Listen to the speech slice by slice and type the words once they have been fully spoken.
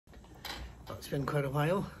been quite a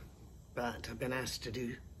while, but I've been asked to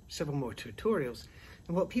do several more tutorials.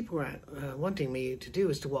 And what people are wanting me to do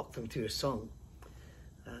is to walk them through a song.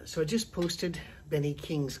 So I just posted Benny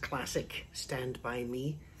King's classic, Stand By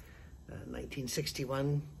Me,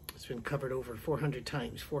 1961. It's been covered over 400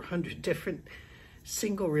 times, 400 different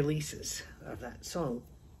single releases of that song.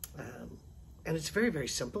 And it's a very, very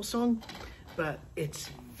simple song, but it's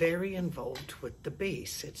very involved with the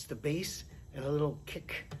bass. It's the bass and a little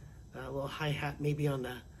kick, a little hi-hat maybe on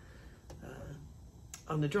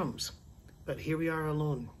the drums. But here we are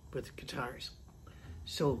alone with guitars.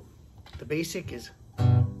 So the basic is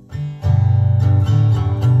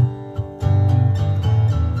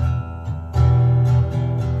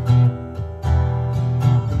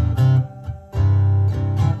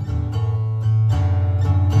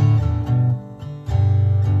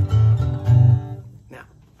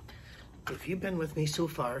if you've been with me so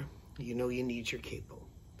far, you know you need your capo.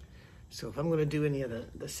 So if I'm going to do any of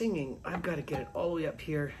the singing, I've got to get it all the way up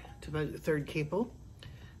here to about the third capo.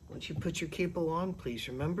 Once you put your capo on, please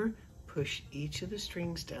remember, push each of the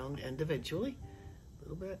strings down individually, a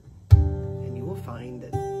little bit, and you will find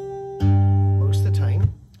that most of the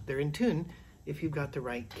time they're in tune if you've got the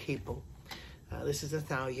right capo. This is a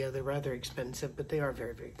Thalia. They're rather expensive, but they are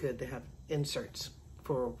very, very good. They have inserts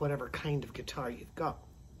for whatever kind of guitar you've got.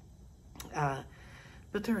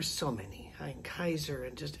 But there are so many. Kaiser,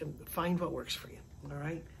 and just find what works for you, all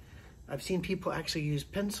right? I've seen people actually use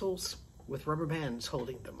pencils with rubber bands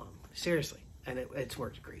holding them on, seriously, and it's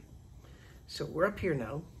worked great. So we're up here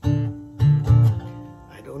now.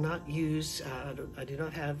 I do not use, I do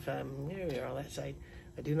not have, there we are on that side.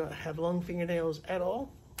 I do not have long fingernails at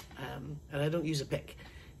all, and I don't use a pick.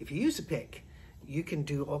 If you use a pick, you can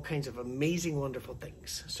do all kinds of amazing, wonderful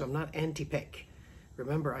things. So I'm not anti-pick.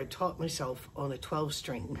 Remember, I taught myself on a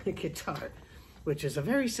 12-string guitar, which is a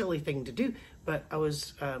very silly thing to do, but I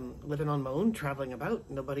was living on my own, traveling about,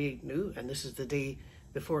 nobody knew, and this is the day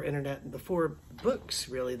before internet, before books,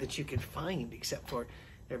 really, that you could find, except for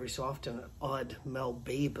every so often an odd Mel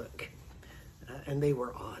Bay book, and they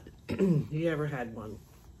were odd. You ever had one?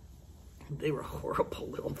 They were horrible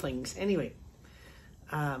little things. Anyway,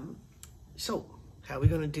 so how are we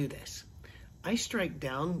going to do this? I strike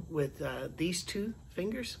down with these two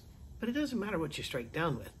fingers, but it doesn't matter what you strike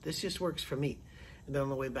down with. This just works for me. And then on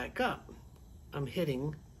the way back up, I'm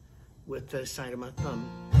hitting with the side of my thumb.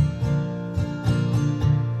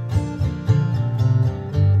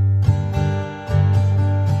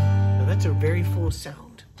 Now that's a very full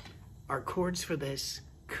sound. Our chords for this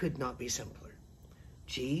could not be simpler.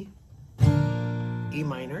 G, E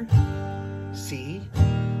minor, C,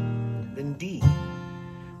 then D.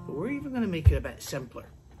 But we're even going to make it a bit simpler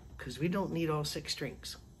because we don't need all 6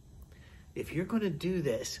 strings. If you're going to do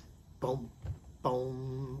this, boom,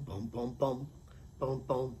 boom, boom, boom, boom, boom,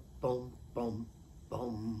 boom, boom, boom, boom,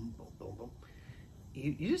 boom, boom, boom,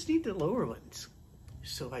 you just need the lower ones.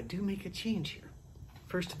 So I do make a change here.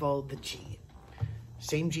 First of all, the G.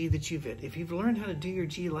 Same G that you've hit. If you've learned how to do your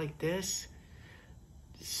G like this,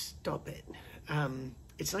 stop it.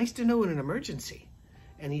 It's nice to know in an emergency.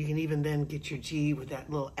 And you can even then get your G with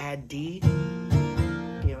that little add D, you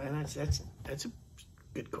know, and that's a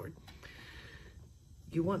good chord.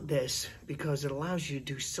 You want this because it allows you to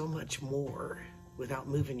do so much more without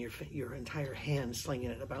moving your entire hand,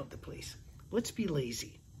 slinging it about the place. Let's be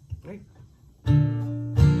lazy, right? But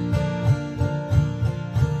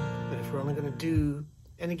if we're only going to do,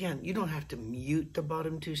 and again, you don't have to mute the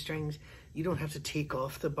bottom 2 strings. You don't have to take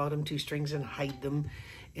off the bottom 2 strings and hide them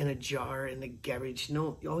in a jar in the garage.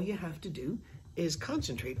 No, all you have to do is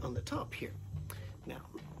concentrate on the top here. Now,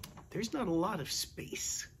 there's not a lot of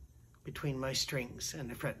space between my strings and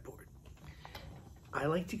the fretboard. I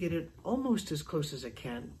like to get it almost as close as I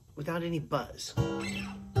can without any buzz.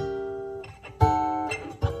 And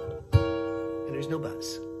there's no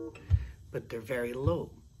buzz, but they're very low.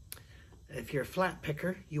 If you're a flat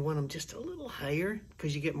picker, you want them just a little higher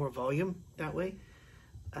because you get more volume that way.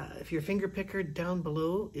 If your finger picker, down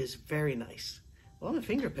below is very nice. Well, I'm a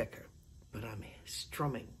finger picker, but I'm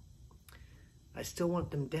strumming. I still want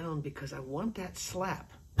them down because I want that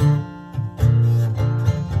slap. All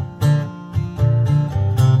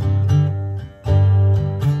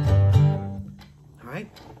right,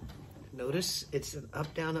 notice it's an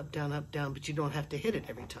up, down, up, down, up, down, but you don't have to hit it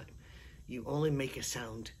every time. You only make a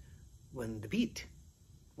sound when the beat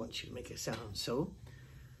wants you to make a sound. So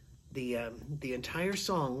the entire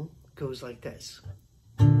song goes like this.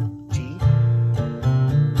 G,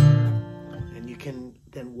 and you can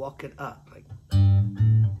then walk it up like.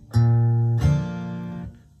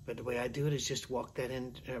 But the way I do it is just work that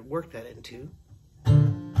into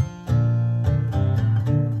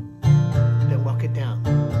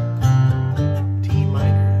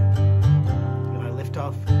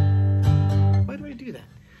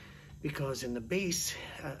because in the bass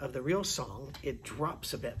of the real song, it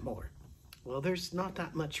drops a bit more. Well, there's not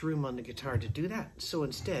that much room on the guitar to do that. So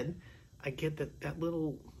instead, I get that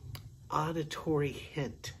little auditory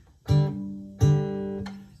hint.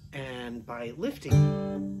 And by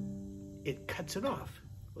lifting, it cuts it off.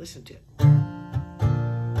 Listen to it.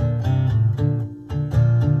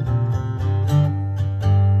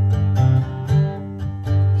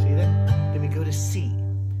 See that? Then we go to C.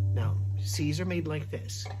 Now, C's are made like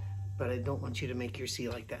this, but I don't want you to make your C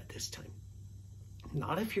like that this time.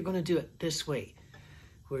 Not if you're going to do it this way,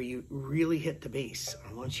 where you really hit the bass.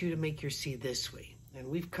 I want you to make your C this way. And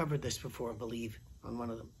we've covered this before, I believe, on one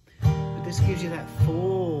of them. But this gives you that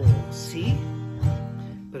full C,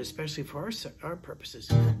 but especially for our purposes,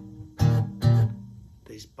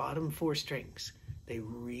 these bottom 4 strings, they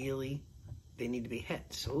need to be hit.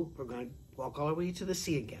 So we're going to walk all the way to the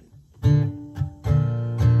C again.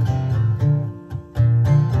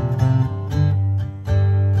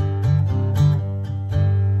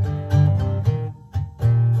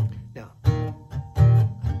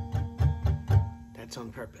 On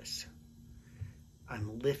purpose.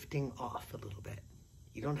 I'm lifting off a little bit.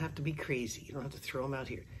 You don't have to be crazy. You don't have to throw them out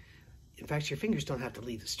here. In fact, your fingers don't have to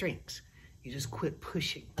leave the strings. You just quit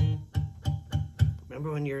pushing. Remember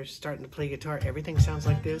when you're starting to play guitar, everything sounds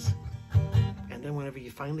like this? And then whenever you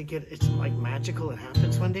finally get it, it's like magical. It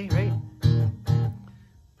happens one day, right?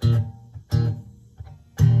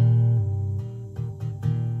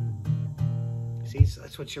 See, so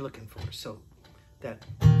that's what you're looking for. So that...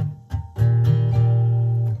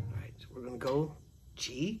 go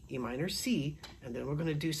G, E minor, C, and then we're going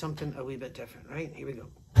to do something a wee bit different, right? Here we go.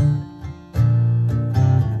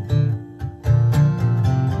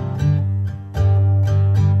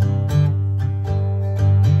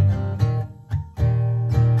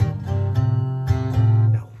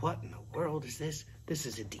 Now, what in the world is this? This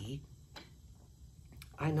is a D.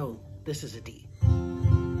 I know this is a D.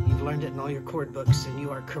 You've learned it in all your chord books, and you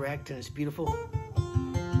are correct, and it's beautiful.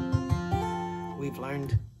 We've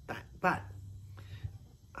learned that, but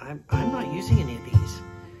I'm not using any of these.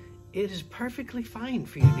 It is perfectly fine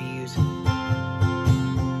for you to be using.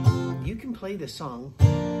 You can play this song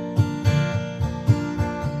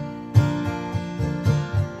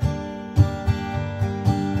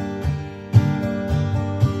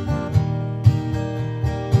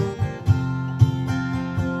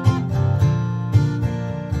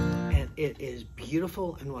and it is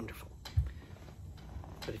beautiful and wonderful.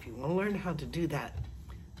 But if you want to learn how to do that,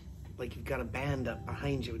 like you've got a band up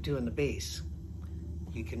behind you doing the bass,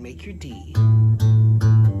 you can make your D,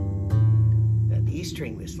 that E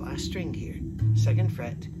string, this last string here, 2nd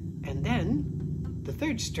fret, and then the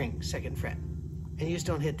 3rd string, 2nd fret, and you just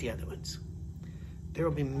don't hit the other ones. There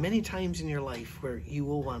will be many times in your life where you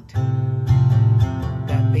will want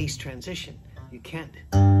that bass transition. You can't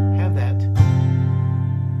have that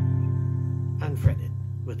unfretted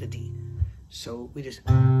with a D. So we just...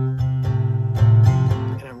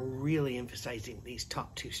 And I'm really emphasizing these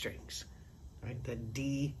top 2 strings, right? The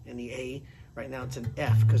D and the A. Right now it's an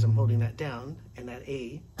F because I'm holding that down, and that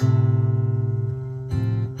A. But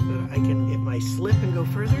I can, if I slip and go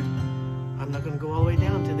further, I'm not going to go all the way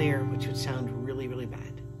down to there, which would sound really, really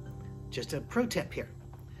bad. Just a pro tip here.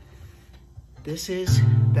 This is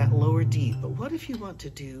that lower D, but what if you want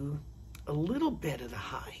to do a little bit of the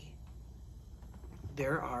high?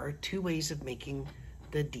 There are 2 ways of making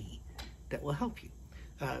the D that will help you.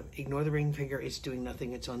 Ignore the ring finger. It's doing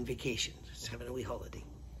nothing. It's on vacation. It's having a wee holiday.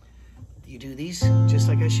 You do these just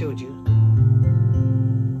like I showed you.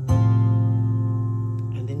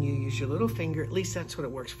 And then you use your little finger. At least that's what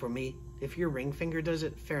it works for me. If your ring finger does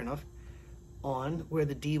it, fair enough. On where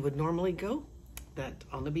the D would normally go, that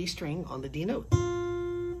on the B string, on the D note.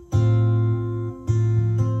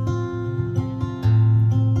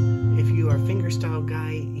 If you are a fingerstyle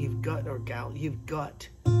guy, you've got, or gal, you've got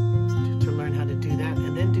to learn how to do that,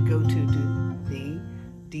 and then to go to do the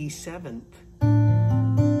D7th.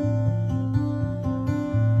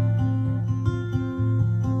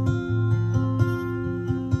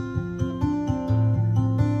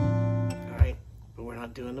 All right, but we're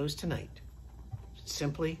not doing those tonight.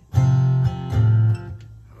 Simply, all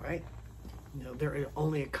right, you know, there are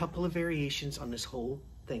only a couple of variations on this whole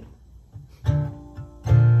thing.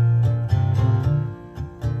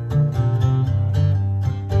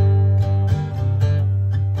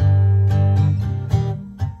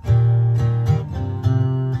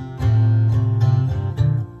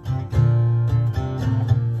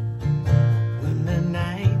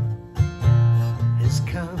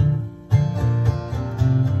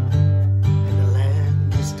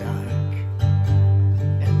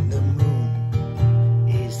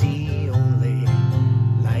 The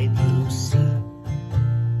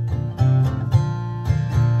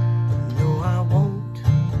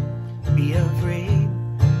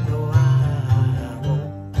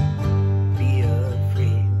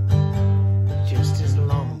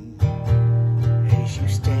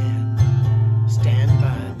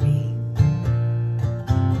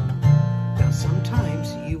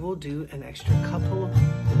do an extra couple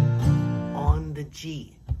on the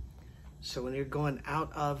G. So when you're going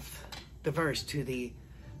out of the verse to the,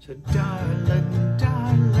 so darling,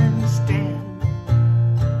 darling, stand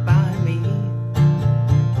by me.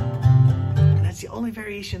 And that's the only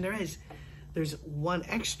variation there is. There's one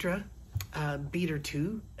extra beat or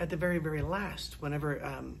two at the very, very last.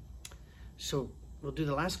 Whenever, so we'll do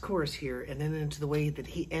the last chorus here and then into the way that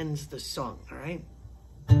he ends the song, all right?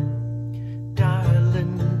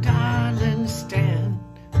 Darling, darling, stand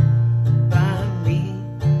by me.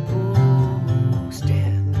 Oh,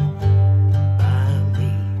 stand by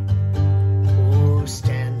me. Oh,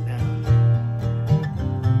 stand now.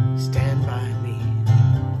 Stand by me.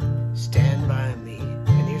 Stand by me.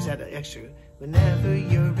 And here's that extra. Whenever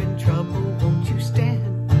you're in trouble, won't you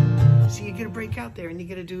stand? See, you get a break out there and you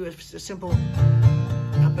get to do a simple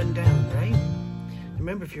up and down, right?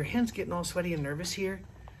 Remember, if your hand's getting all sweaty and nervous here,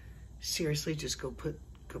 seriously, just go put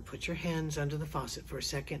your hands under the faucet for a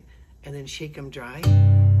second and then shake them dry.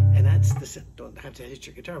 And that's the, don't have to hit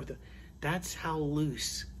your guitar with it. That's how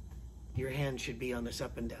loose your hand should be on this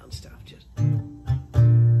up and down stuff. Just.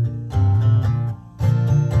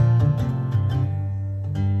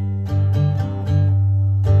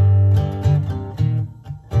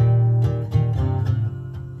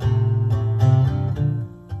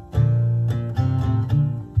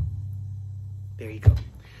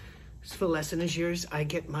 Full lesson is yours. I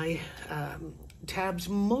get my tabs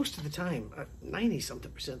most of the time,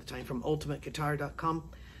 90-something% of the time, from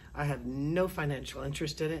ultimateguitar.com. I have no financial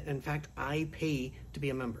interest in it. In fact, I pay to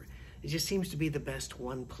be a member. It just seems to be the best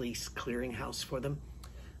one-place clearinghouse for them.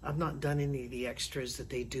 I've not done any of the extras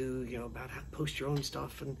that they do, you know, about how to post your own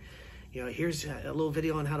stuff and, you know, here's a little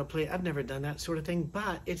video on how to play. I've never done that sort of thing,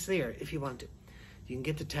 but it's there if you want to. You can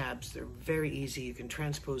get the tabs. They're very easy. You can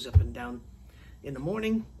transpose up and down. In the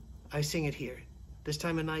morning, I sing it here. This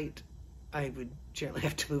time of night, I would generally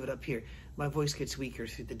have to move it up here. My voice gets weaker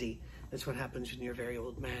through the D. That's what happens when you're a very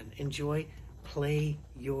old man. Enjoy, play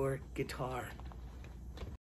your guitar.